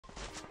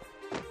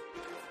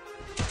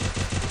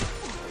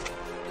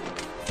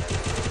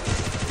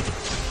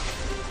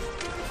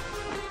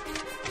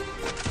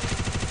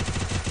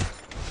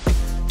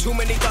Too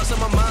many thoughts on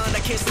my mind, I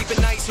can't sleep at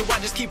night, so I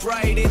just keep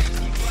writing.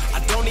 I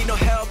don't need no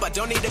help, I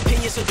don't need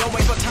opinions, so don't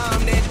waste my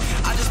time then.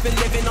 I just been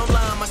living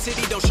online, my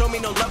city don't show me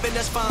no love and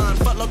that's fine.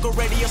 Fuck local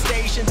radio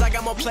stations, I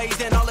got more plays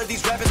than all of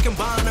these rappers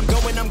combined. I'm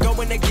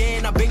going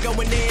again, I've been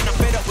going in. I'm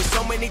fed up with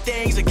so many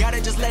things, I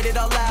gotta just let it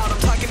all out. I'm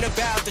talking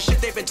about the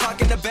shit they've been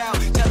talking about,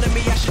 telling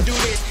me I should do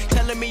this,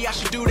 telling me I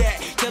should do that,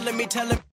 telling me